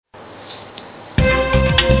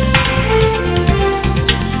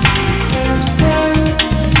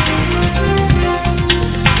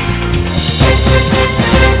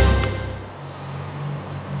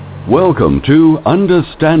Welcome to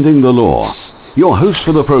Understanding the Law. Your host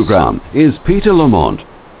for the program is Peter Lamont.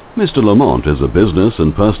 Mr. Lamont is a business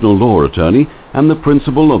and personal law attorney and the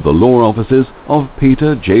principal of the law offices of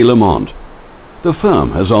Peter J. Lamont. The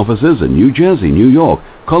firm has offices in New Jersey, New York,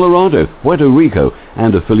 Colorado, Puerto Rico,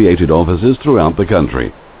 and affiliated offices throughout the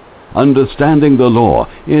country. Understanding the Law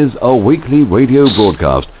is a weekly radio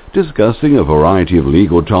broadcast discussing a variety of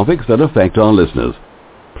legal topics that affect our listeners.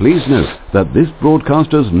 Please note that this broadcast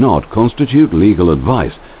does not constitute legal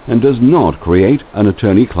advice and does not create an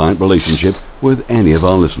attorney-client relationship with any of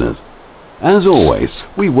our listeners. As always,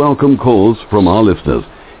 we welcome calls from our listeners.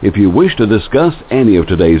 If you wish to discuss any of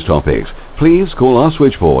today's topics, please call our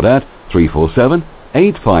switchboard at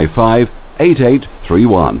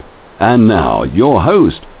 347-855-8831. And now, your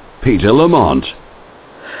host, Peter Lamont.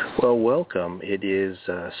 Well, welcome. It is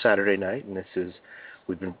Saturday night, and this is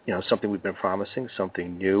something we've been promising,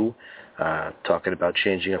 something new, talking about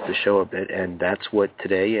changing up the show a bit, and that's what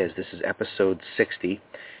today is. This is episode 60,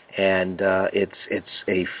 and it's a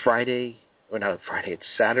it's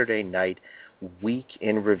Saturday night week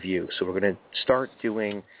in review. So we're going to start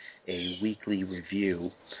doing a weekly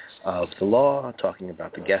review of the law, talking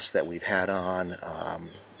about the guests that we've had on,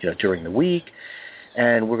 during the week,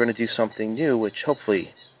 and we're going to do something new, which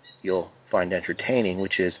hopefully you'll find entertaining,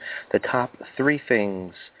 which is the top 3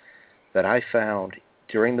 things that I found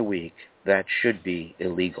during the week that should be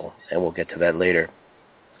illegal, and we'll get to that later.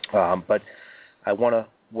 But I want to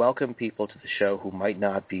welcome people to the show who might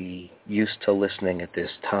not be used to listening at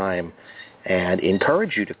this time and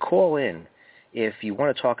encourage you to call in if you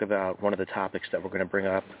want to talk about one of the topics that we're going to bring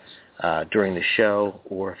up during the show,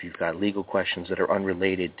 or if you've got legal questions that are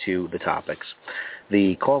unrelated to the topics.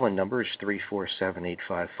 The call-in number is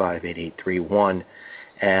 347-855-8831.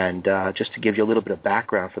 And just to give you a little bit of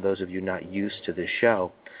background for those of you not used to this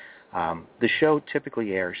show, the show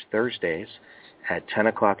typically airs Thursdays at 10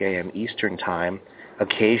 o'clock a.m. Eastern Time,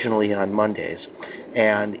 occasionally on Mondays.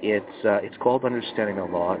 And it's called Understanding the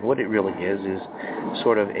Law. And what it really is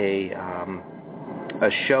sort of a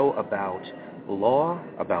show about law,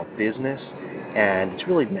 about business, and it's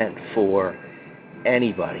really meant for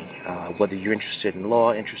anybody, whether you're interested in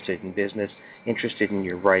law, interested in business, interested in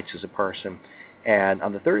your rights as a person. And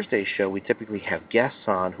on the Thursday show, we typically have guests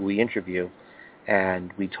on who we interview,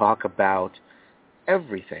 and we talk about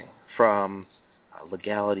everything from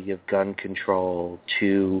legality of gun control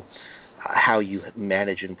to how you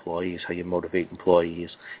manage employees, how you motivate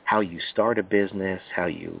employees, how you start a business, how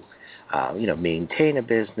you maintain a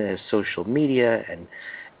business, social media, and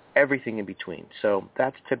everything in between. So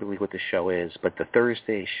that's typically what the show is. But the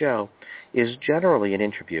Thursday show is generally an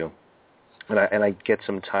interview, and I get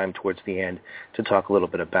some time towards the end to talk a little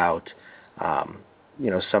bit about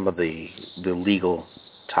some of the legal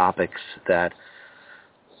topics that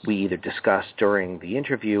we either discuss during the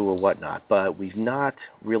interview or whatnot. But we've not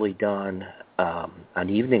really done an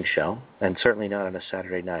evening show, and certainly not on a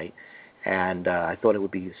Saturday night. And I thought it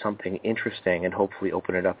would be something interesting and hopefully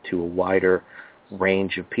open it up to a wider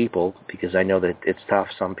range of people, because I know that it's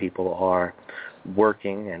tough. Some people are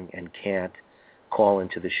working and can't call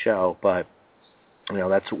into the show, but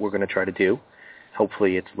that's what we're going to try to do.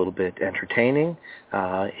 Hopefully it's a little bit entertaining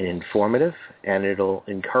and informative, and it'll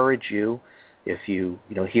encourage you, if you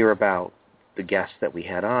hear about the guests that we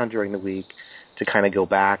had on during the week, to kind of go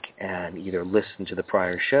back and either listen to the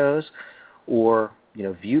prior shows or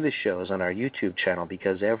view the shows on our YouTube channel,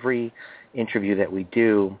 because every interview that we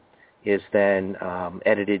do is then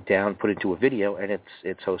edited down, put into a video, and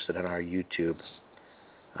it's hosted on our YouTube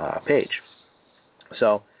page.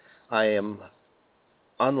 So I am,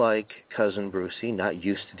 unlike Cousin Brucey, not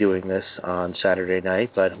used to doing this on Saturday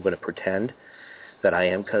night, but I'm going to pretend that I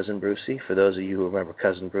am Cousin Brucey. For those of you who remember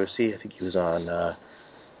Cousin Brucey, I think he was on, the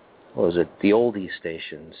oldies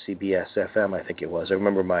station, CBS FM, I think it was. I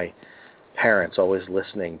remember my parents always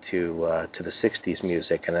listening to the 60s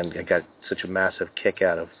music, and then I got such a massive kick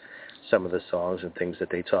out of some of the songs and things that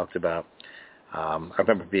they talked about. I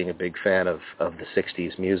remember being a big fan of the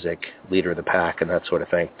 60s music, Leader of the Pack, and that sort of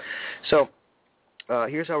thing. So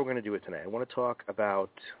here's how we're going to do it tonight. I want to talk about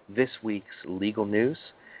this week's legal news,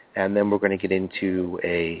 and then we're going to get into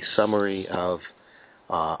a summary of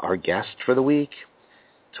our guest for the week,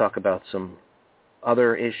 talk about some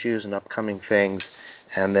other issues and upcoming things,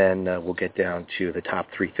 and then we'll get down to the top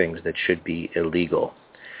 3 things that should be illegal.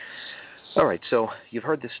 All right, so you've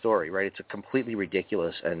heard this story, right? It's a completely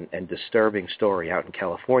ridiculous and disturbing story out in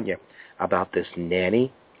California about this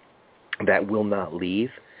nanny that will not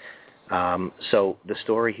leave. So the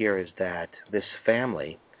story here is that this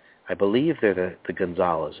family, I believe they're the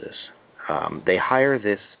Gonzalezes, they hire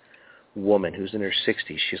this woman who's in her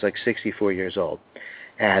 60s. She's like 64 years old.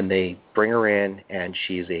 And they bring her in, and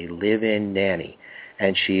she's a live-in nanny.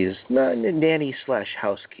 And she's a nanny slash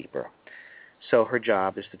housekeeper. So her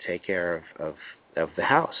job is to take care of the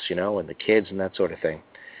house, and the kids and that sort of thing.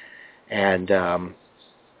 And,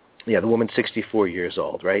 the woman's 64 years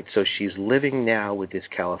old, right? So she's living now with this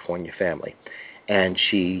California family. And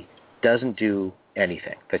she doesn't do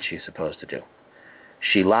anything that she's supposed to do.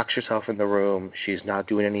 She locks herself in the room. She's not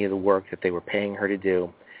doing any of the work that they were paying her to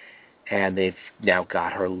do. And they've now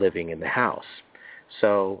got her living in the house.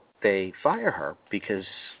 So they fire her because,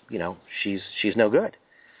 she's no good.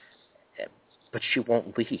 But she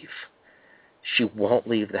won't leave. She won't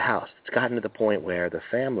leave the house. It's gotten to the point where the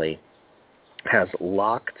family has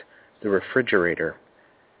locked the refrigerator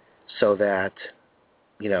so that,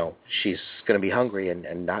 she's going to be hungry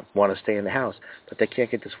and not want to stay in the house. But they can't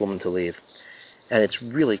get this woman to leave. And it's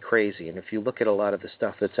really crazy. And if you look at a lot of the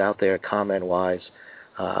stuff that's out there comment-wise,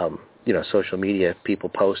 social media, people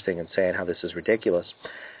posting and saying how this is ridiculous,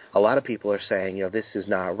 a lot of people are saying, this is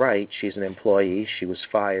not right. She's an employee. She was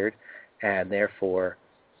fired, and therefore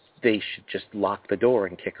they should just lock the door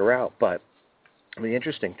and kick her out. But the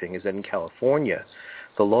interesting thing is that in California,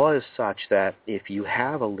 the law is such that if you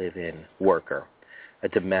have a live-in worker, a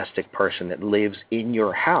domestic person that lives in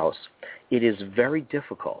your house, it is very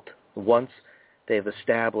difficult once they've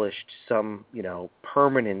established some,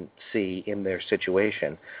 permanency in their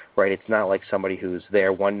situation, right? It's not like somebody who's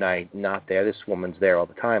there one night, not there. This woman's there all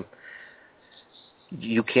the time.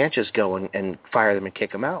 You can't just go and fire them and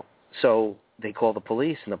kick them out. So they call the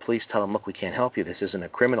police, and the police tell them, look, we can't help you. This isn't a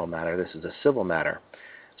criminal matter. This is a civil matter.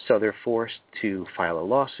 So they're forced to file a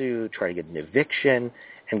lawsuit, try to get an eviction,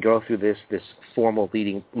 and go through this formal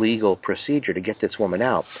legal procedure to get this woman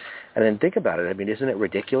out. And then think about it. I mean, isn't it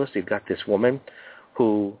ridiculous? You've got this woman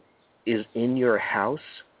who is in your house,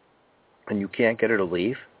 and you can't get her to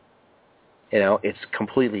leave. It's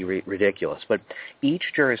completely ridiculous. But each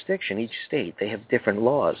jurisdiction, each state, they have different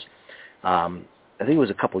laws. I think it was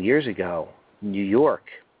a couple years ago, New York,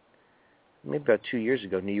 maybe about 2 years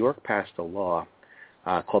ago, New York passed a law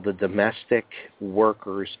called the Domestic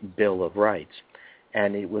Workers Bill of Rights.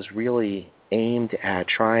 And it was really aimed at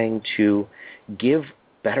trying to give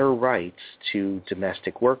better rights to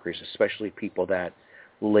domestic workers, especially people that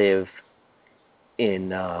live in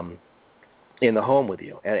the home with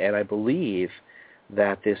you. And I believe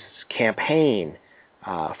that this campaign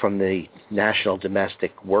from the National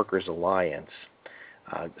Domestic Workers Alliance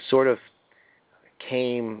sort of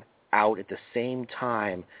came out at the same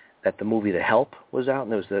time that the movie The Help was out,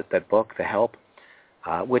 and there was that book, The Help,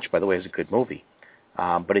 which, by the way, is a good movie.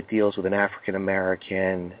 But it deals with an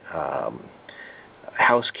African-American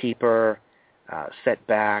housekeeper set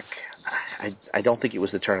back. I don't think it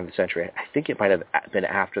was the turn of the century. I think it might have been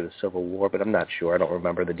after the Civil War, but I'm not sure. I don't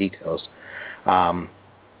remember the details.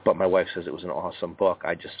 But my wife says it was an awesome book.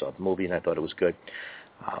 I just saw the movie, and I thought it was good.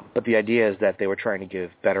 But the idea is that they were trying to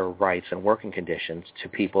give better rights and working conditions to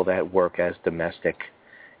people that work as domestic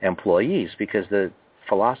employees, because the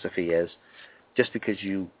philosophy is just because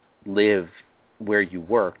you live where you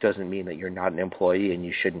work doesn't mean that you're not an employee and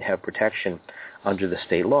you shouldn't have protection under the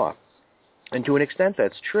state law. And to an extent,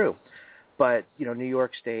 that's true. But, New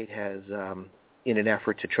York State has, in an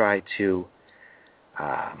effort to try to,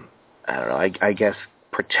 I guess,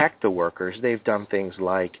 protect the workers, they've done things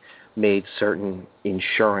like made certain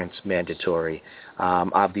insurance mandatory.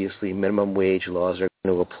 Obviously, minimum wage laws are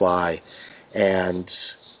going to apply. And,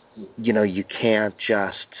 you can't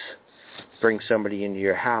just bring somebody into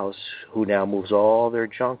your house who now moves all their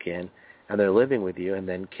junk in and they're living with you and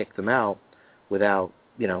then kick them out without,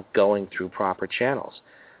 going through proper channels.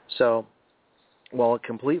 So while it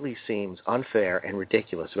completely seems unfair and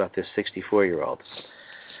ridiculous about this 64-year-old,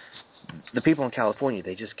 the people in California,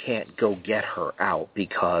 they just can't go get her out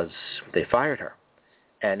because they fired her.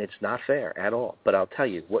 And it's not fair at all. But I'll tell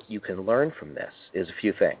you, what you can learn from this is a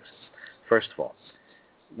few things. First of all,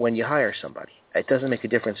 when you hire somebody, it doesn't make a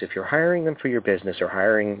difference if you're hiring them for your business or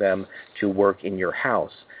hiring them to work in your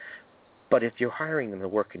house. But if you're hiring them to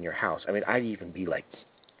work in your house, I mean, I'd even be like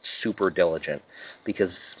super diligent, because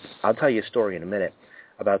I'll tell you a story in a minute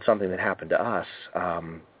about something that happened to us.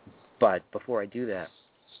 But before I do that,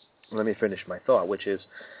 let me finish my thought, which is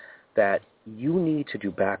that you need to do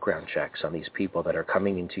background checks on these people that are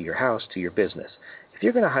coming into your house, to your business. If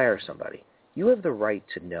you're going to hire somebody, you have the right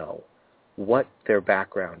to know what their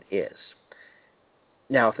background is.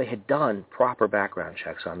 Now, if they had done proper background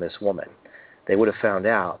checks on this woman, they would have found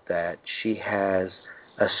out that she has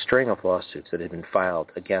a string of lawsuits that had been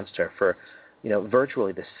filed against her for,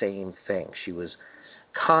 virtually the same thing. She was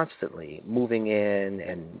constantly moving in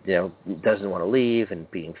and, doesn't want to leave and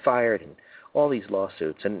being fired and all these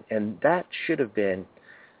lawsuits. And that should have been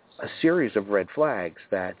a series of red flags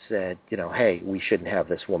that said, hey, we shouldn't have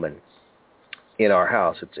this woman in our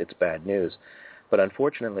house. It's bad news. But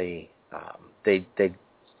unfortunately, they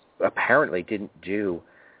apparently didn't do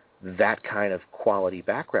that kind of quality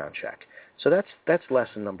background check. So that's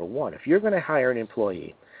lesson number one. If you're going to hire an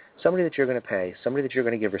employee, somebody that you're going to pay, somebody that you're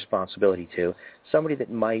going to give responsibility to, somebody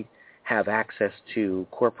that might have access to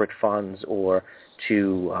corporate funds or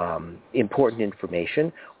to important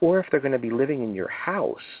information, or if they're going to be living in your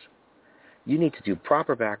house, you need to do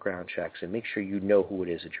proper background checks and make sure you know who it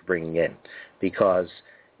is that you're bringing in, because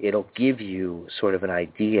it'll give you sort of an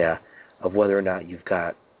idea of whether or not you've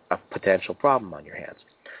got a potential problem on your hands.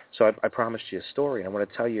 So I promised you a story. I want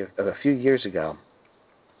to tell you, a few years ago,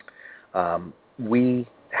 we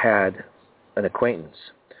had an acquaintance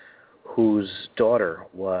whose daughter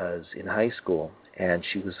was in high school, and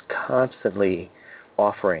she was constantly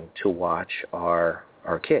offering to watch our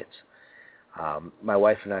kids. My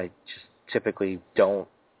wife and I just typically don't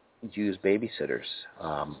use babysitters.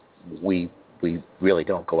 We really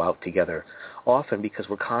don't go out together often because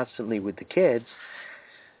we're constantly with the kids.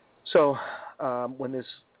 So when this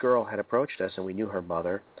girl had approached us and we knew her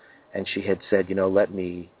mother, and she had said, let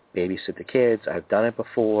me babysit the kids. I've done it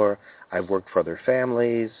before. I've worked for other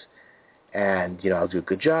families, and, I'll do a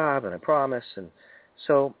good job, and I promise. And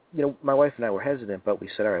so, my wife and I were hesitant, but we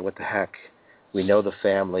said, all right, what the heck? We know the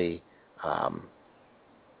family.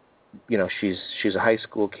 She's a high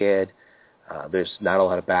school kid. There's not a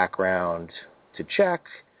lot of background to check,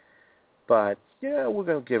 but, we're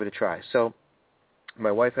going to give it a try. So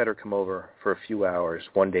my wife had her come over for a few hours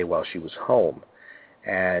one day while she was home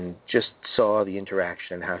and just saw the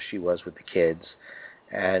interaction and how she was with the kids,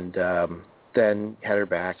 and then had her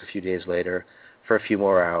back a few days later for a few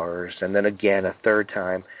more hours, and then again a third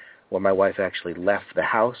time when my wife actually left the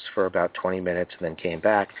house for about 20 minutes and then came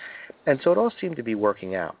back. And so it all seemed to be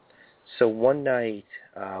working out. So one night,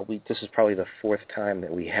 this is probably the fourth time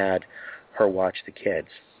that we had her watch the kids.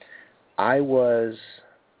 I was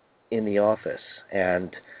in the office,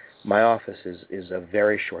 and my office is a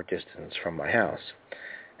very short distance from my house.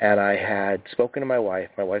 And I had spoken to my wife.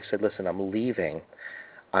 My wife said, listen, I'm leaving.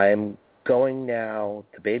 I'm going now.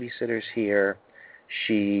 The babysitter's here.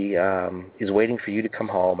 She is waiting for you to come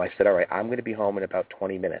home. I said, all right, I'm going to be home in about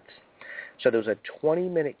 20 minutes. So there was a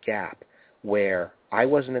 20-minute gap where I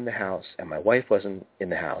wasn't in the house and my wife wasn't in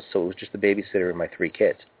the house. So it was just the babysitter and my three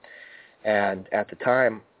kids. And at the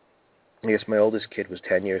time, I guess my oldest kid was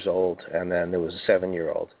 10 years old, and then there was a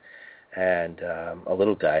 7-year-old and a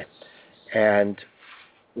little guy. And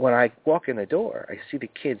when I walk in the door, I see the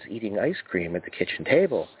kids eating ice cream at the kitchen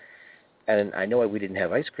table. And I know we didn't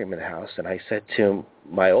have ice cream in the house, and I said to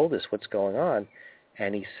my oldest, what's going on?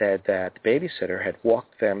 And he said that the babysitter had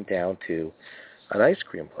walked them down to an ice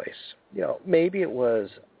cream place. Maybe it was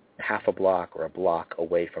half a block or a block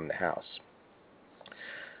away from the house.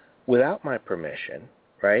 Without my permission,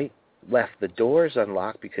 right, left the doors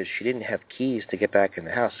unlocked because she didn't have keys to get back in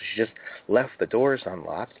the house. So she just left the doors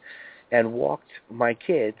unlocked and walked my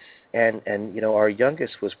kids, and our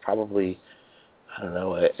youngest was probably, I don't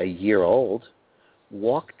know, a year old,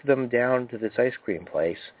 walked them down to this ice cream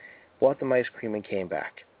place, bought them ice cream, and came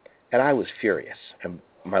back. And I was furious. And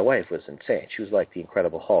my wife was insane. She was like the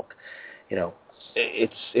Incredible Hulk.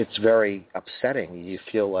 It's very upsetting. You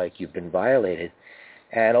feel like you've been violated.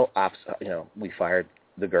 And, we fired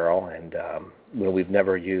the girl, and we've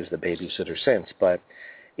never used the babysitter since. But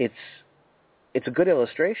it's a good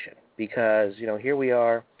illustration because, here we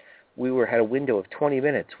are. Had a window of 20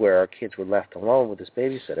 minutes where our kids were left alone with this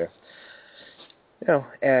babysitter.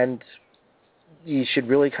 And you should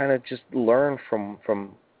really kind of just learn from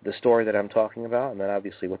the story that I'm talking about, and then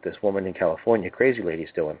obviously what this woman in California, crazy lady's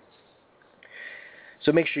doing.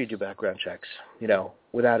 So make sure you do background checks.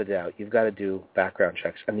 Without a doubt, you've got to do background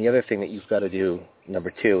checks. And the other thing that you've got to do,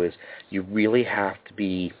 number 2, is you really have to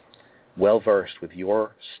be well-versed with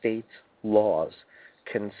your state's laws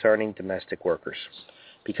concerning domestic workers.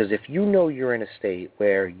 Because if you know you're in a state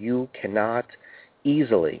where you cannot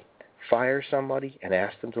easily fire somebody and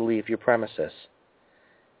ask them to leave your premises,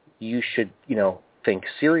 you should, think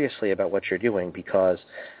seriously about what you're doing, because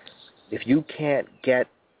if you can't get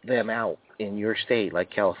them out in your state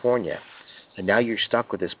like California, and now you're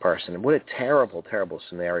stuck with this person, and what a terrible, terrible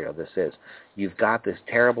scenario this is. You've got this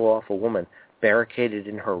terrible, awful woman barricaded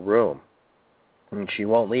in her room, and she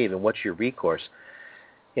won't leave, and what's your recourse?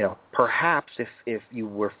 Perhaps if you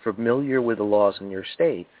were familiar with the laws in your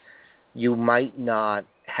state, you might not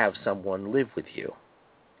have someone live with you.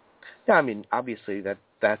 Yeah, I mean, obviously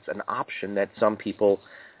that's an option that some people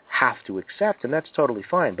have to accept, and that's totally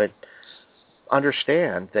fine. But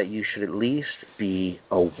understand that you should at least be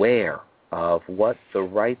aware of what the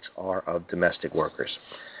rights are of domestic workers.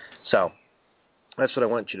 So that's what I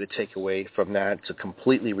want you to take away from that. It's a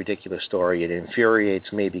completely ridiculous story. It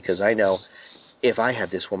infuriates me because I know if I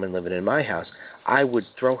had this woman living in my house, I would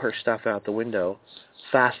throw her stuff out the window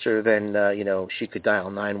faster than she could dial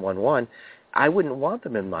 911. I wouldn't want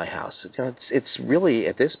them in my house. It's really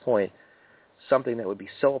at this point something that would be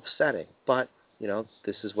so upsetting. But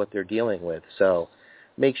this is what they're dealing with. So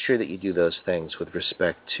make sure that you do those things with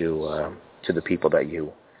respect to the people that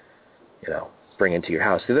you bring into your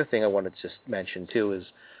house. The other thing I wanted to just mention too is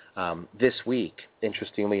this week,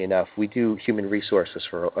 interestingly enough, we do human resources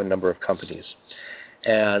for a number of companies,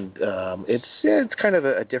 and it's kind of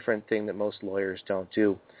a different thing that most lawyers don't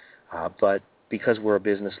do, but because we're a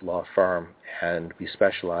business law firm and we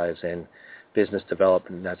specialize in business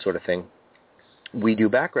development and that sort of thing, we do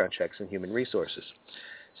background checks in human resources.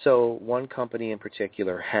 So one company in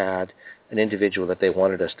particular had an individual that they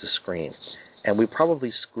wanted us to screen, and we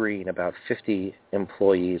probably screen about 50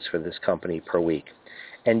 employees for this company per week.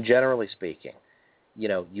 And generally speaking,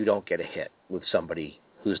 you don't get a hit with somebody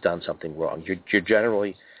who's done something wrong. You're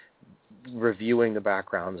generally reviewing the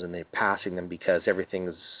backgrounds and they're passing them because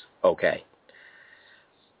everything's okay.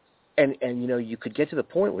 And you could get to the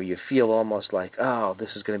point where you feel almost like, oh, this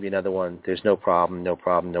is going to be another one. There's no problem.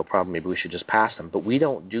 Maybe we should just pass them. But we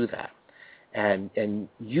don't do that. And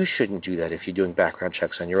you shouldn't do that if you're doing background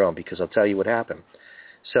checks on your own, because I'll tell you what happened.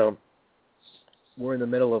 So we're in the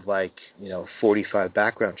middle of 45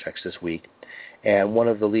 background checks this week, and one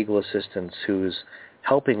of the legal assistants who's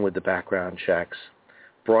helping with the background checks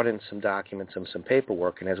brought in some documents and some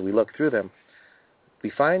paperwork, and as we look through them, we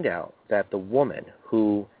find out that the woman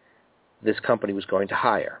who this company was going to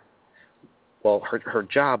hire, well, her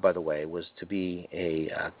job, by the way, was to be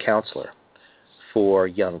a counselor for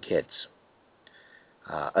young kids,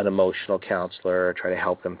 an emotional counselor, try to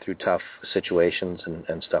help them through tough situations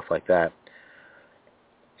and stuff like that.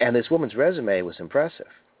 And this woman's resume was impressive.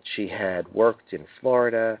 She had worked in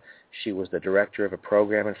Florida. She was the director of a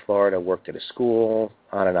program in Florida, worked at a school,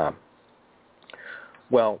 on and on.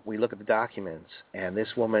 Well, we look at the documents, and this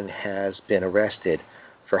woman has been arrested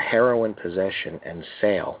for heroin possession and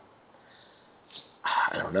sale,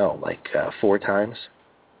 4 times.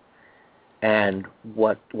 And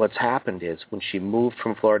what's happened is when she moved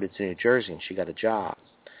from Florida to New Jersey and she got a job,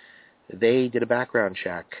 they did a background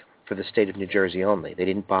check for the state of New Jersey only. They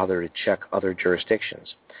didn't bother to check other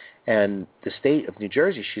jurisdictions. And the state of New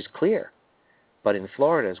Jersey, she's clear. But in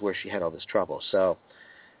Florida is where she had all this trouble. So,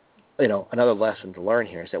 another lesson to learn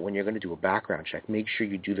here is that when you're going to do a background check, make sure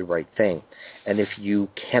you do the right thing. And if you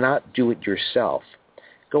cannot do it yourself,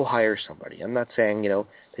 go hire somebody. I'm not saying,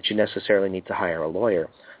 that you necessarily need to hire a lawyer.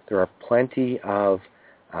 There are plenty of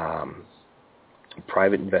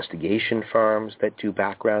private investigation firms that do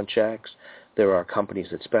background checks. There are companies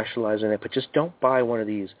that specialize in it, but just don't buy one of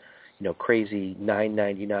these, crazy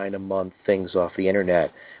 $9.99 a month things off the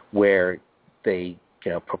internet where they,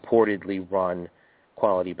 purportedly run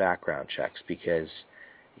quality background checks, because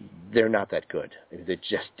they're not that good. They're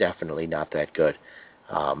just definitely not that good.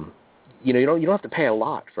 You don't have to pay a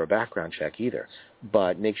lot for a background check either,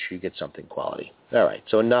 but make sure you get something quality. All right,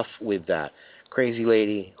 so enough with that. Crazy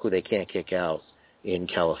lady who they can't kick out in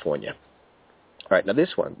California. All right, now this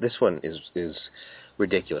one is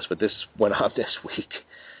ridiculous, but this went on this week.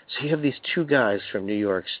 So you have these 2 guys from New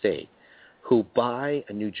York State who buy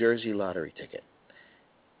a New Jersey lottery ticket,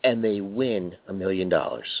 and they win $1 million.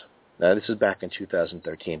 Now, this is back in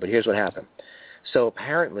 2013, but here's what happened. So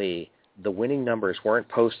apparently the winning numbers weren't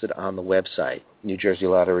posted on the website, New Jersey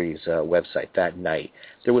Lottery's website, that night.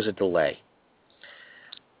 There was a delay.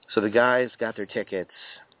 So the guys got their tickets.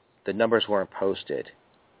 The numbers weren't posted.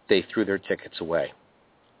 They threw their tickets away.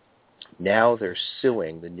 Now they're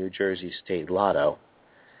suing the New Jersey State Lotto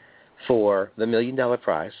for the $1 million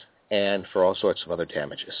prize and for all sorts of other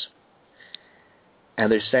damages.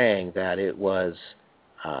 And they're saying that it was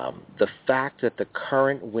the fact that the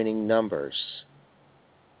current winning numbers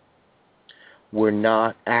were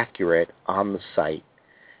not accurate on the site,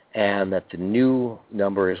 and that the new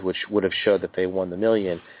numbers, which would have showed that they won the $1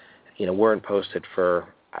 million, weren't posted for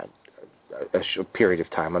a period of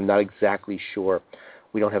time. I'm not exactly sure.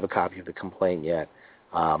 We don't have a copy of the complaint yet.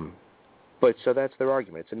 But so that's their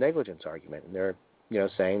argument. It's a negligence argument. And they're,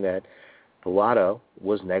 saying that the lotto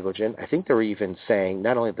was negligent. I think they're even saying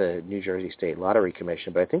not only the New Jersey State Lottery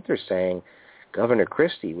Commission, but I think they're saying Governor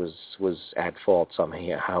Christie was at fault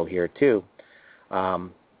somehow here too.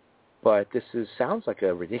 But sounds like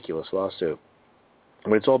a ridiculous lawsuit.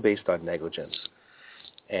 But it's all based on negligence.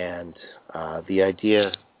 And the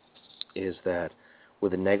idea is that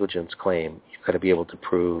with a negligence claim, you've got to be able to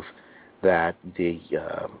prove that the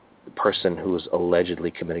person who is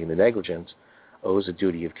allegedly committing the negligence owes a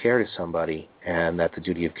duty of care to somebody, and that the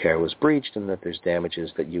duty of care was breached, and that there's damages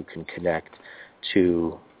that you can connect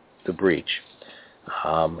to the breach.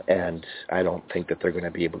 And I don't think that they're going to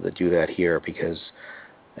be able to do that here because,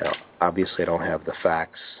 obviously I don't have the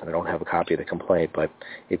facts, and I don't have a copy of the complaint, but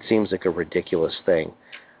it seems like a ridiculous thing.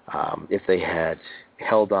 If they had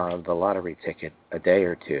held on the lottery ticket a day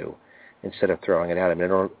or two instead of throwing it out, I mean, I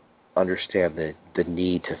don't understand the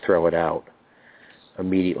need to throw it out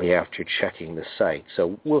immediately after checking the site.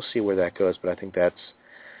 So we'll see where that goes, but I think that's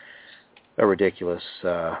a ridiculous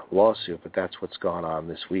lawsuit, but that's what's gone on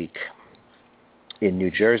this week in New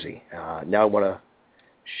Jersey. Now I want to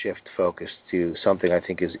shift focus to something I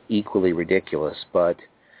think is equally ridiculous, but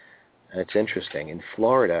it's interesting. In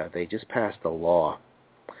Florida, they just passed a law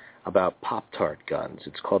about Pop-Tart guns.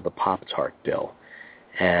 It's called the Pop-Tart bill.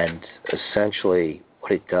 And essentially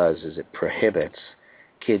what it does is it prohibits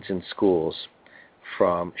kids in schools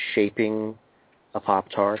from shaping a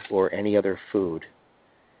Pop-Tart or any other food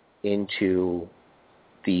into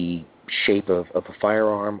the shape of a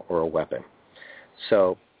firearm or a weapon.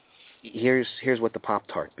 So here's what the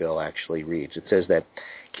Pop-Tart bill actually reads. It says that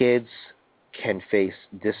kids can face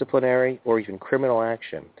disciplinary or even criminal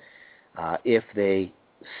action if they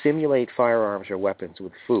simulate firearms or weapons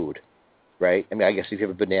with food, right? I mean, I guess if you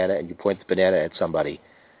have a banana and you point the banana at somebody,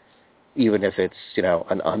 even if it's,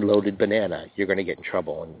 an unloaded banana, you're going to get in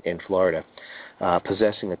trouble in Florida.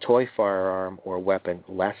 Possessing a toy firearm or weapon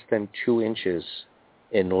less than 2 inches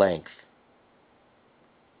in length.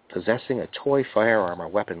 Possessing a toy firearm or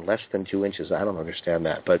weapon less than 2 inches, I don't understand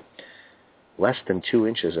that, but less than 2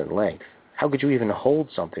 inches in length. How could you even hold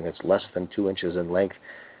something that's less than 2 inches in length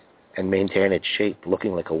and maintain its shape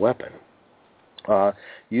looking like a weapon?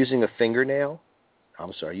 Using a finger to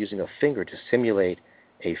simulate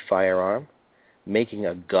a firearm, making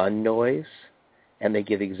a gun noise, and they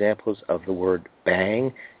give examples of the word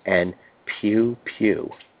bang and pew pew.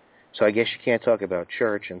 So I guess you can't talk about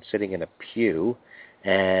church and sitting in a pew,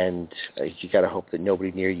 and you got to hope that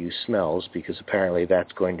nobody near you smells, because apparently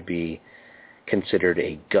that's going to be considered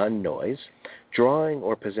a gun noise. Drawing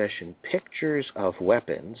or possession pictures of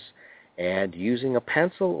weapons, and using a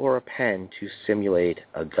pencil or a pen to simulate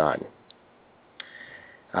a gun.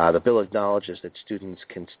 The bill acknowledges that students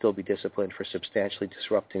can still be disciplined for substantially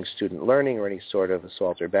disrupting student learning or any sort of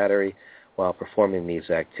assault or battery while performing these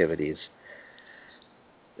activities.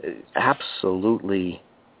 Absolutely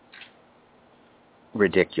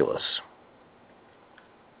ridiculous.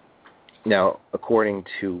 Now, according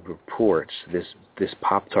to reports, this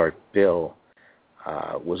Pop-Tart bill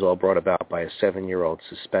was all brought about by a 7-year-old's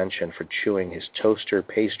suspension for chewing his toaster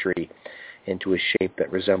pastry into a shape that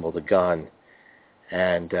resembled a gun.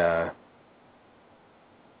 And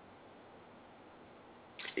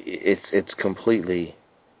it's completely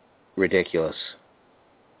ridiculous.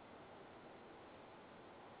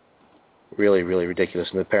 Really, really ridiculous.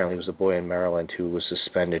 And apparently it was a boy in Maryland who was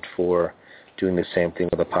suspended for doing the same thing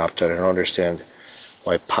with a Pop-Tart. I don't understand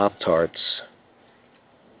why Pop-Tarts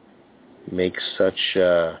make such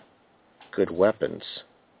good weapons.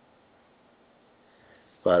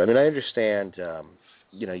 But, I mean, I understand,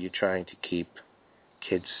 you're trying to keep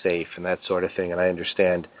kids safe and that sort of thing, and I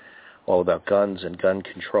understand all about guns and gun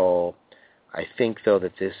control. I think, though,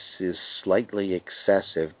 that this is slightly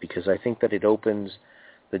excessive, because I think that it opens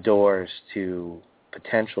the doors to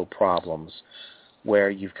potential problems where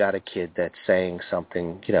you've got a kid that's saying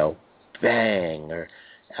something, bang, or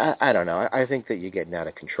I don't know. I think that you're getting out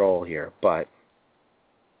of control here, but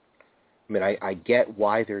I mean, I get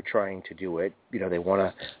why they're trying to do it. They want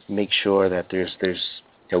to make sure that there's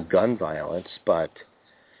gun violence, but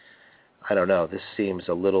I don't know. This seems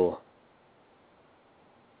a little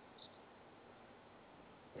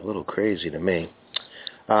crazy to me.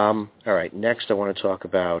 All right, next I want to talk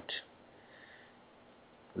about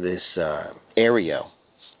this Aereo.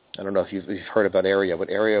 I don't know if you've heard about Aereo, but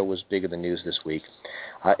Aereo was big in the news this week.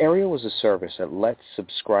 Aereo was a service that lets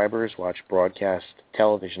subscribers watch broadcast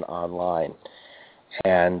television online,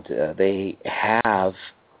 and they have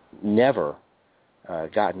never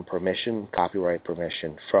gotten copyright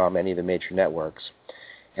permission from any of the major networks,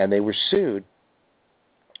 and they were sued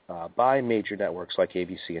by major networks like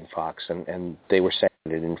ABC and Fox, and they were saying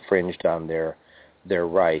it infringed on their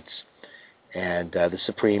rights. And the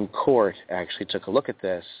Supreme Court actually took a look at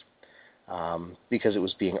this because it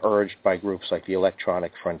was being urged by groups like the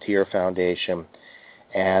Electronic Frontier Foundation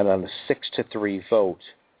And on a 6-3 vote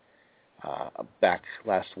back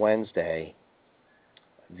last Wednesday,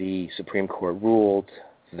 the Supreme Court ruled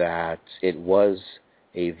that it was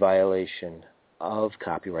a violation of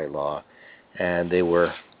copyright law, and they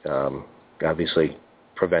were obviously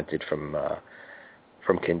prevented from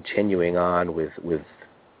continuing on with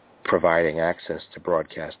providing access to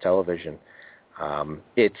broadcast television.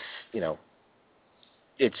 It's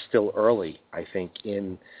still early, I think,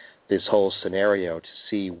 in this whole scenario to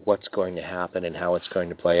see what's going to happen and how it's going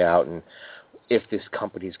to play out, and if this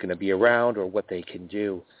company is going to be around or what they can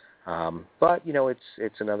do. But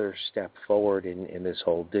it's another step forward in this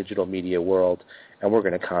whole digital media world, and we're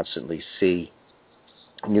going to constantly see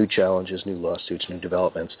new challenges, new lawsuits, new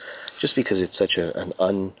developments, just because it's such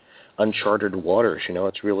an uncharted waters.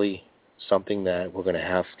 It's really something that we're going to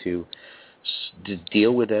have to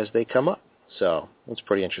deal with as they come up. So it's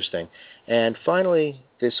pretty interesting. And finally,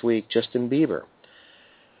 this week, Justin Bieber.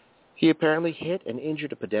 He apparently hit and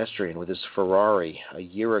injured a pedestrian with his Ferrari a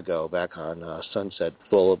year ago back on Sunset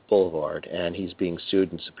Boulevard, and he's being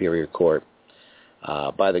sued in Superior Court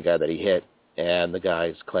by the guy that he hit. And the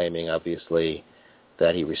guy's claiming, obviously,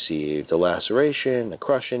 that he received a laceration, a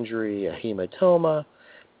crush injury, a hematoma,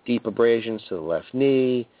 deep abrasions to the left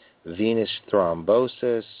knee, venous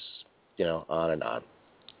thrombosis, on and on.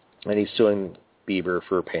 And he's suing Bieber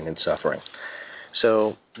for pain and suffering.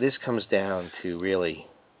 So this comes down to really,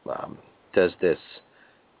 does this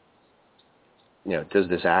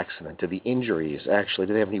accident, do the injuries actually,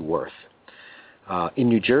 do they have any worth? In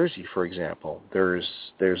New Jersey, for example, there's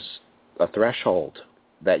a threshold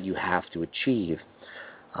that you have to achieve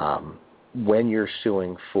when you're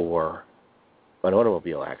suing for an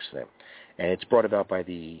automobile accident. And it's brought about by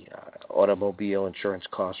the Automobile Insurance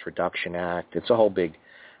Cost Reduction Act. It's a whole big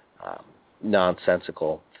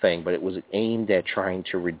nonsensical thing, but it was aimed at trying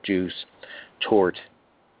to reduce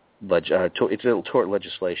it's a tort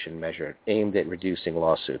legislation measure aimed at reducing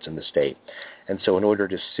lawsuits in the state. And so in order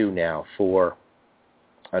to sue now for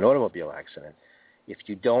an automobile accident, if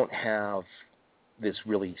you don't have this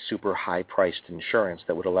really super high-priced insurance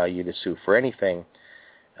that would allow you to sue for anything,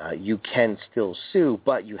 you can still sue,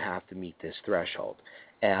 but you have to meet this threshold.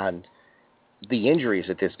 And the injuries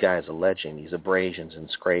that this guy is alleging, these abrasions and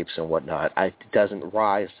scrapes and whatnot, it doesn't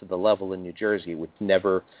rise to the level in New Jersey. It would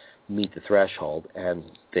never meet the threshold, and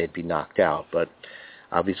they'd be knocked out. But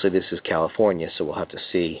obviously this is California, so we'll have to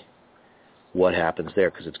see what happens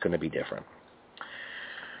there because it's going to be different.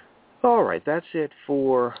 All right, that's it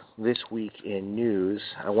for this week in news.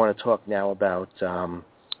 I want to talk now about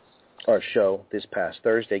our show this past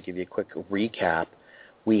Thursday, give you a quick recap.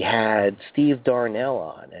 We had Steve Darnell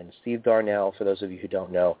on, and Steve Darnell, for those of you who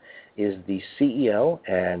don't know, is the CEO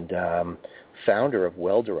and founder of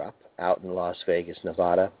Welder Up out in Las Vegas,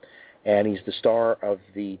 Nevada, and he's the star of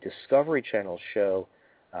the Discovery Channel show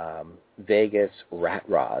Vegas Rat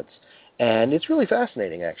Rods, and it's really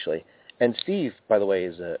fascinating, actually. And Steve, by the way,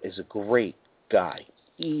 is a great guy,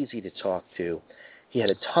 easy to talk to. He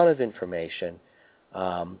had a ton of information.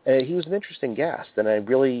 And he was an interesting guest, and I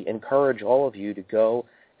really encourage all of you to go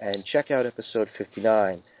and check out episode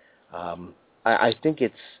 59. I think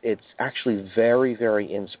it's actually very,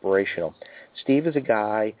 very inspirational. Steve is a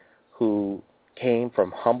guy who came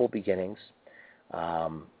from humble beginnings,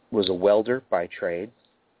 was a welder by trade,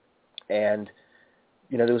 and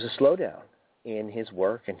there was a slowdown in his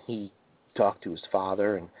work, and he talked to his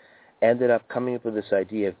father and ended up coming up with this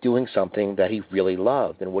idea of doing something that he really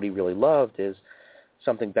loved. And what he really loved is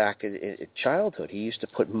something back in childhood. He used to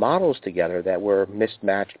put models together that were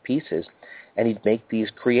mismatched pieces, and he'd make these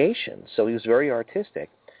creations. So he was very artistic.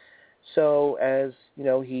 So as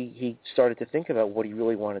he started to think about what he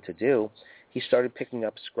really wanted to do, he started picking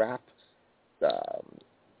up scrap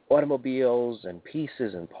automobiles and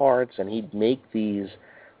pieces and parts, and he'd make these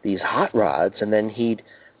hot rods, and then he'd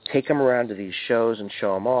take them around to these shows and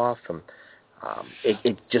show them off. And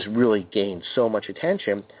it just really gained so much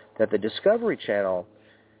attention that the Discovery Channel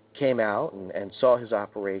came out and saw his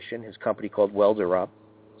operation, his company called Welder Up,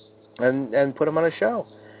 and put him on a show.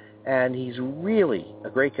 And he's really a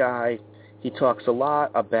great guy. He talks a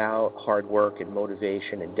lot about hard work and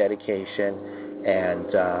motivation and dedication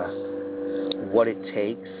and what it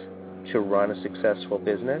takes to run a successful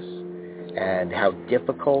business and how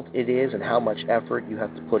difficult it is and how much effort you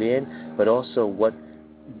have to put in, but also what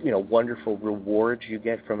wonderful rewards you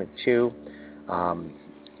get from it too.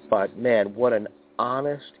 But man, what an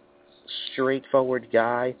honest, straightforward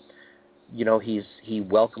guy. He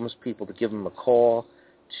welcomes people to give him a call,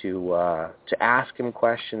 to ask him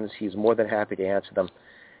questions. He's more than happy to answer them.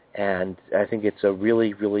 And I think it's a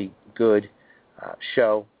really, really good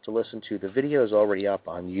show to listen to. The video is already up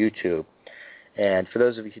on YouTube. And for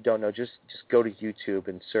those of you who don't know, just go to YouTube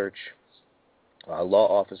and search Law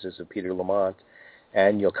Offices of Peter Lamont,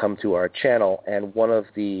 and you'll come to our channel. And one of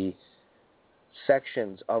the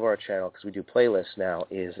sections of our channel, because we do playlists now,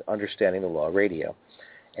 is Understanding the Law Radio.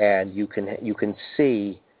 And you can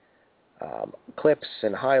see clips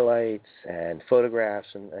and highlights and photographs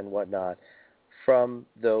and whatnot from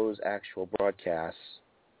those actual broadcasts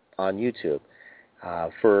on YouTube.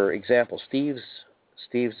 For example, Steve's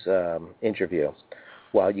interview,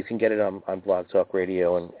 while you can get it on Blog Talk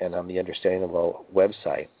Radio and on the Understanding the Law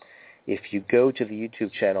website, if you go to the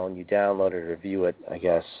YouTube channel and you download it or view it, I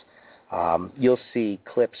guess, you'll see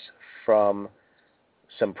clips from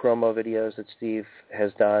some promo videos that Steve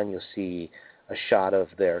has done. You'll see a shot of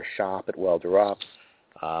their shop at Welder Up.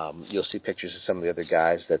 You'll see pictures of some of the other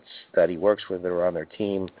guys that he works with that are on their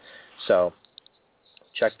team. So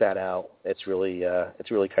check that out. It's really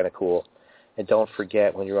kind of cool. And don't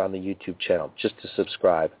forget, when you're on the YouTube channel, just to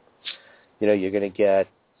subscribe. You're going to get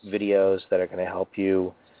videos that are going to help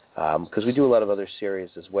you, because we do a lot of other series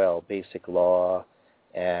as well, basic law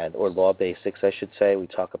or law basics, I should say. We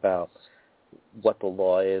talk about what the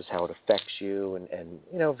law is, how it affects you,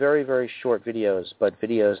 and very, very short videos, but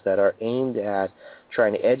videos that are aimed at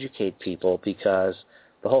trying to educate people, because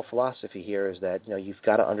the whole philosophy here is that you've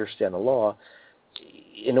got to understand the law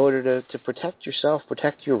in order to protect yourself,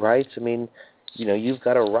 protect your rights. I mean, you've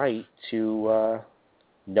got a right to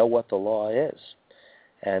know what the law is.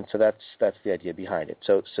 And so that's the idea behind it.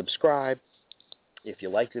 So subscribe. If you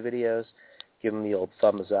like the videos, give them the old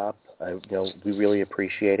thumbs up. We really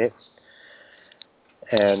appreciate it.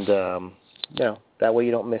 And, that way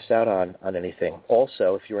you don't miss out on anything.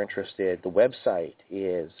 Also, if you're interested, the website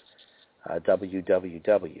is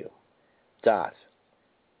www.usl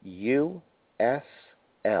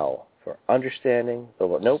for Understanding the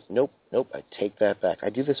Law. Nope. I take that back.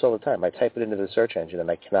 I do this all the time. I type it into the search engine,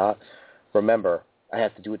 and I cannot remember. I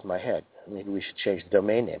have to do it in my head. Maybe we should change the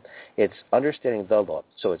domain name. It's Understanding the Law.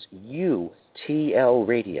 So it's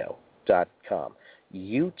utlradio.com.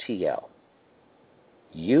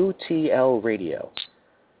 UTL Radio.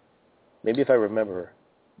 Maybe if I remember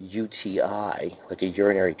UTI, like a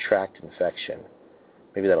urinary tract infection,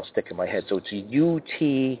 maybe that'll stick in my head. So it's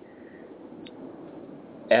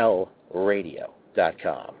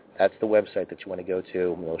utlradio.com. That's the website that you want to go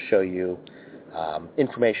to, and it'll show you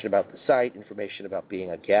information about the site, information about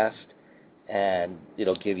being a guest, and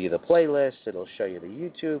it'll give you the playlist, it'll show you the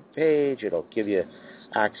YouTube page, it'll give you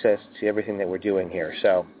access to everything that we're doing here.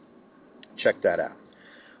 So check that out.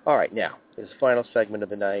 All right, now, this is the final segment of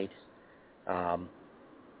the night.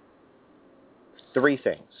 3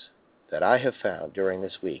 things that I have found during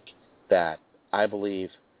this week that I believe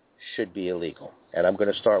should be illegal. And I'm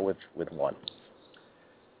going to start with one.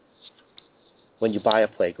 When you buy a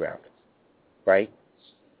playground, right,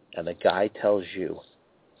 and the guy tells you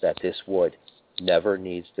that this wood never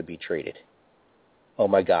needs to be treated, oh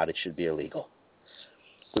my God, it should be illegal.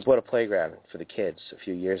 We bought a playground for the kids a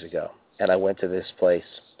few years ago, and I went to this place,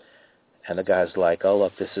 and the guy's like, oh,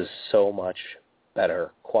 look, this is so much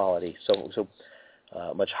better quality, so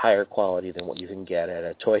much higher quality than what you can get at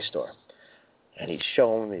a toy store. And he's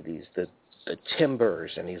showing me the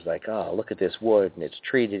timbers, and he's like, oh, look at this wood, and it's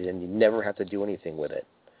treated, and you never have to do anything with it.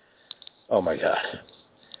 Oh, my God.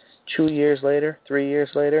 2 years later, 3 years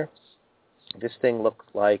later, this thing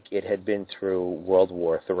looked like it had been through World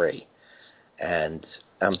War III. And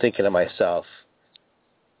I'm thinking to myself,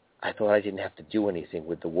 I thought I didn't have to do anything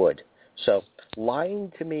with the wood. So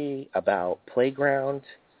lying to me about playground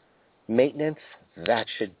maintenance, that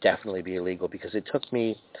should definitely be illegal, because it took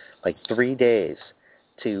me like 3 days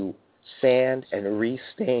to sand and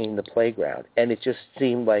re-stain the playground. And it just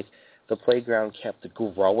seemed like the playground kept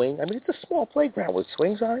growing. I mean, it's a small playground with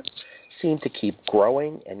swings on it. It seemed to keep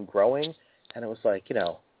growing and growing. And it was like,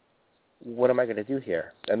 what am I going to do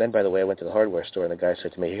here? And then, by the way, I went to the hardware store, and the guy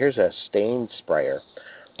said to me, here's a stain sprayer.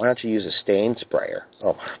 Why don't you use a stain sprayer?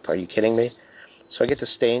 Oh, are you kidding me? So I get the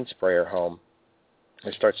stain sprayer home.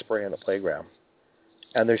 I start spraying the playground,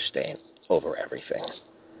 and there's stain over everything.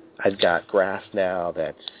 I've got grass now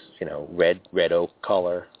that's, red oak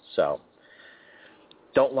color. So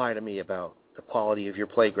don't lie to me about the quality of your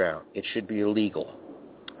playground. It should be illegal.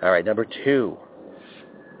 All right, number 2,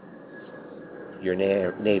 your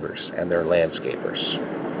neighbors and their landscapers.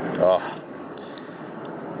 Oh,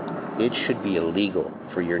 it should be illegal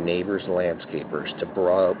for your neighbors' landscapers to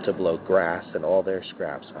blow grass and all their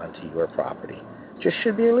scraps onto your property. It just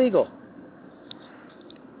should be illegal.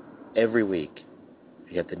 Every week,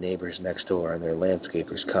 you get the neighbors next door, and their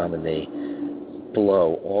landscapers come, and they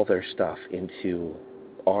blow all their stuff into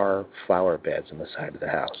our flower beds on the side of the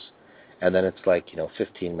house. And then it's like,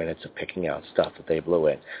 15 minutes of picking out stuff that they blew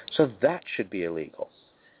in. So that should be illegal.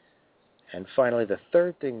 And finally, the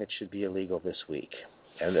third thing that should be illegal this week,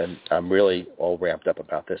 and I'm really all ramped up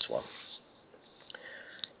about this one,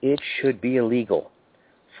 it should be illegal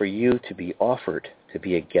for you to be offered to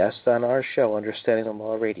be a guest on our show, Understanding the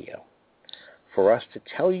Law Radio, for us to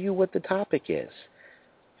tell you what the topic is,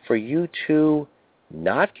 for you to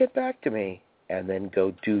not get back to me and then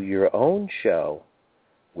go do your own show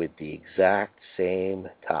with the exact same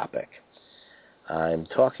topic. I'm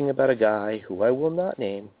talking about a guy who I will not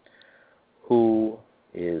name, who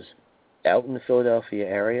is out in the Philadelphia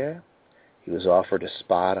area. He was offered a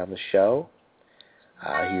spot on the show.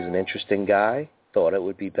 He's an interesting guy. Thought it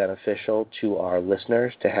would be beneficial to our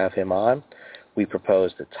listeners to have him on. We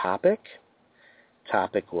proposed a topic.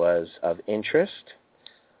 Topic was of interest.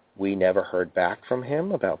 We never heard back from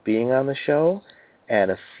him about being on the show.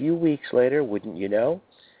 And a few weeks later, wouldn't you know,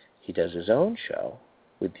 he does his own show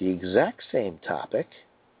with the exact same topic.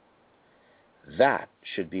 That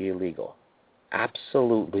should be illegal.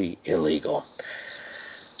 Absolutely illegal.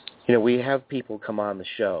 We have people come on the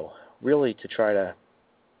show really to try to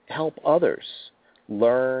help others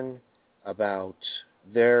learn about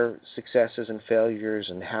their successes and failures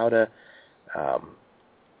and how to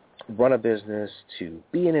run a business, to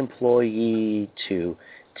be an employee, to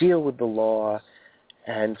deal with the law.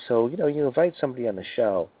 And so, you invite somebody on the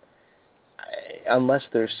show, unless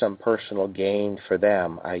there's some personal gain for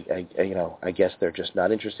them, I guess they're just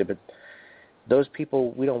not interested. But those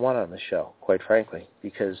people we don't want on the show, quite frankly,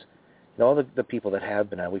 because all the people that have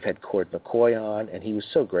been on, we've had Cord McCoy on, and he was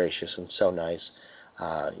so gracious and so nice.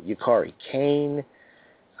 Yukari Kane,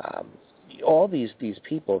 all these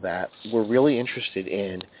people that were really interested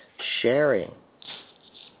in sharing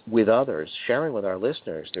with others, sharing with our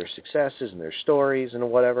listeners their successes and their stories and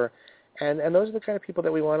whatever. And those are the kind of people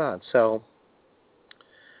that we want on. So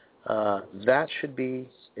that should be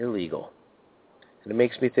illegal. And it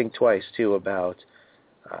makes me think twice, too, about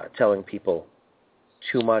telling people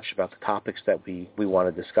too much about the topics that we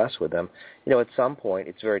want to discuss with them. At some point,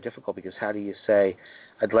 it's very difficult because how do you say,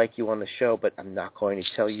 I'd like you on the show, but I'm not going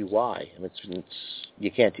to tell you why? And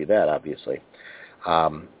you can't do that, obviously.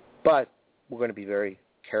 But we're going to be very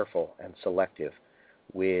careful and selective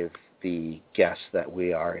with the guests that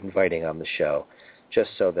we are inviting on the show, just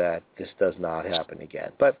so that this does not happen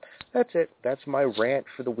again. But that's it. That's my rant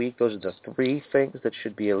for the week. Those are the three things that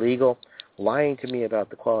should be illegal: lying to me about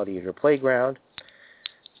the quality of your playground,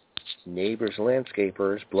 neighbors,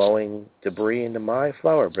 landscapers blowing debris into my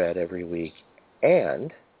flower bed every week,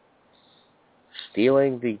 and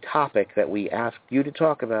stealing the topic that we asked you to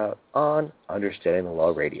talk about on Understanding the Law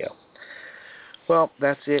Radio. Well,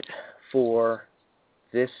 that's it for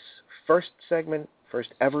this first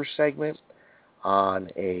ever segment on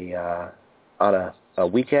a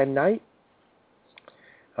weekend night.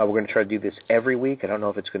 We're going to try to do this every week. I don't know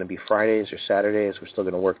if it's going to be Fridays or Saturdays. We're still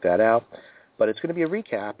going to work that out. But it's going to be a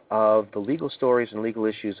recap of the legal stories and legal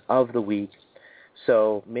issues of the week.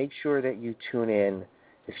 So make sure that you tune in.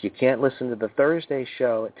 If you can't listen to the Thursday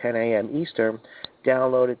show at 10 a.m. Eastern,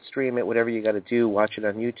 download it, stream it, whatever you got to do, watch it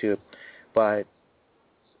on YouTube. But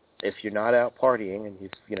if you're not out partying and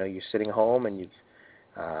you're sitting home and you've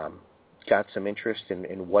got some interest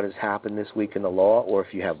in what has happened this week in the law, or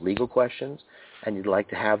if you have legal questions and you'd like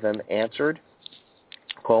to have them answered,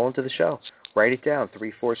 call into the show. Write it down,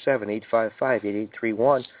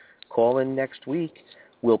 347-855-8831. Call in next week.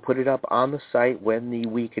 We'll put it up on the site when the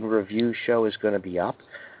Week in Review show is going to be up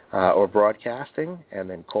or broadcasting, and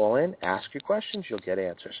then call in, ask your questions, you'll get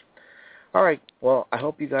answers. All right, well, I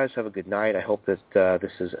hope you guys have a good night. I hope that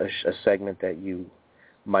this is a segment that you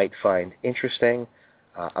might find interesting.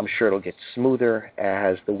 I'm sure it'll get smoother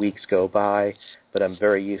as the weeks go by, but I'm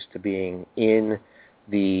very used to being in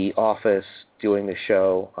the office doing the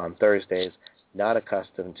show on Thursdays, not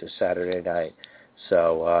accustomed to Saturday night.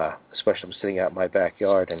 So especially I'm sitting out in my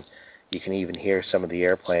backyard, and you can even hear some of the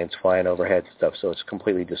airplanes flying overhead and stuff, so it's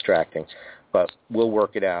completely distracting. But we'll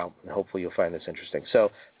work it out, and hopefully you'll find this interesting.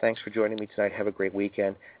 So thanks for joining me tonight. Have a great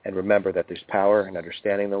weekend, and remember that there's power in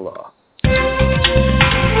understanding the law.